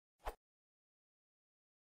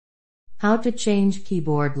How to change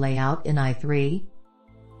keyboard layout in i3?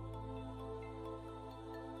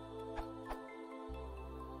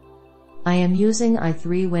 I am using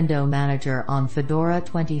i3 Window Manager on Fedora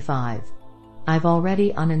 25. I've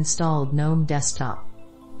already uninstalled GNOME Desktop.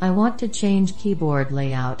 I want to change keyboard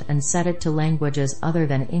layout and set it to languages other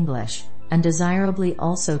than English, and desirably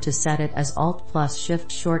also to set it as Alt plus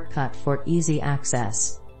Shift shortcut for easy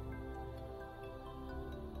access.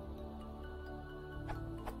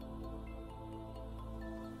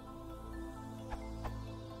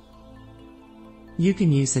 You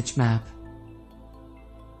can use map.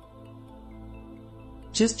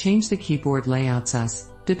 Just change the keyboard layouts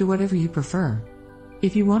to whatever you prefer.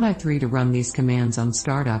 If you want i3 to run these commands on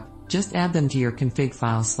startup, just add them to your config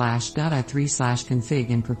file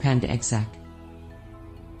 /.i3/config and prepend exec.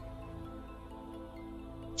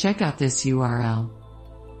 Check out this URL.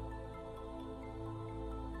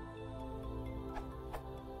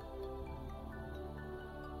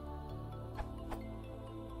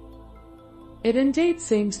 It indeed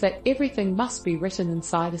seems that everything must be written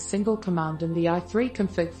inside a single command in the i3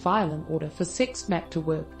 config file in order for map to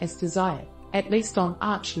work as desired, at least on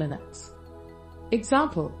Arch Linux.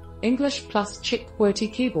 Example: English plus check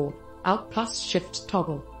QWERTY keyboard, Alt plus Shift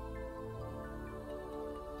toggle.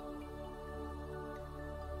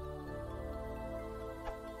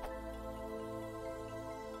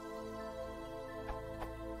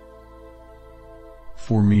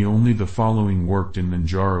 For me only the following worked in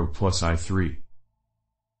Manjaro plus i3.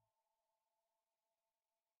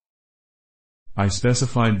 I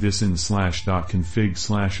specified this in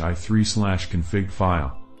 /.config/i3/config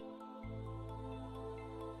file.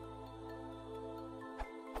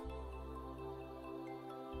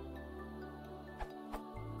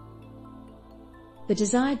 The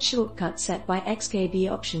desired shortcut set by XKB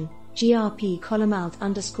option, grp column alt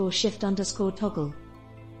 _ shift _ toggle.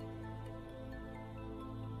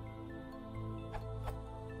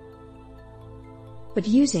 But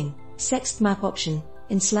using map option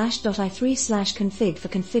in /.i3/config for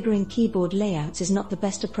configuring keyboard layouts is not the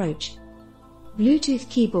best approach. Bluetooth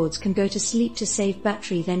keyboards can go to sleep to save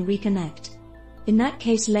battery, then reconnect. In that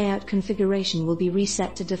case, layout configuration will be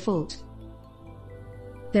reset to default.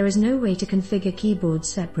 There is no way to configure keyboards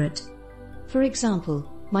separate. For example,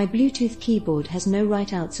 my Bluetooth keyboard has no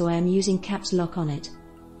write out, so I am using caps lock on it.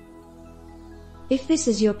 If this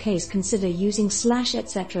is your case, consider using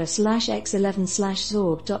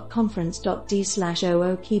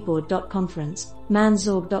 /etc/x11/zorg.conference.d/00 keyboard.conference,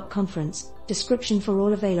 man/zorg.conference, description for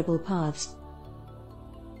all available paths.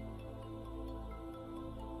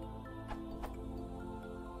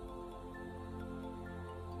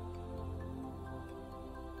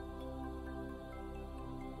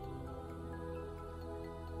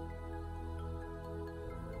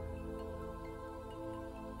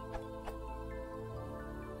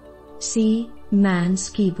 C. man's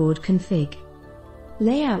keyboard config.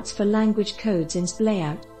 Layouts for language codes in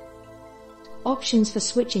layout. Options for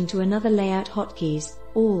switching to another layout hotkeys,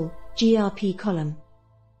 all, grp column.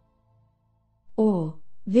 Or,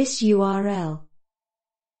 this URL.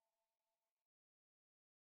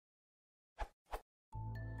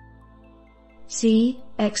 C.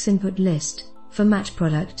 X input list, for match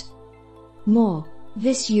product. More,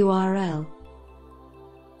 this URL.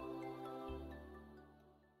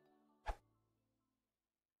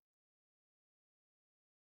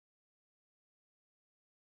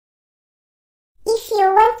 If you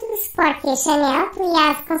want to support your channel,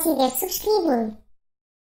 please consider subscribing.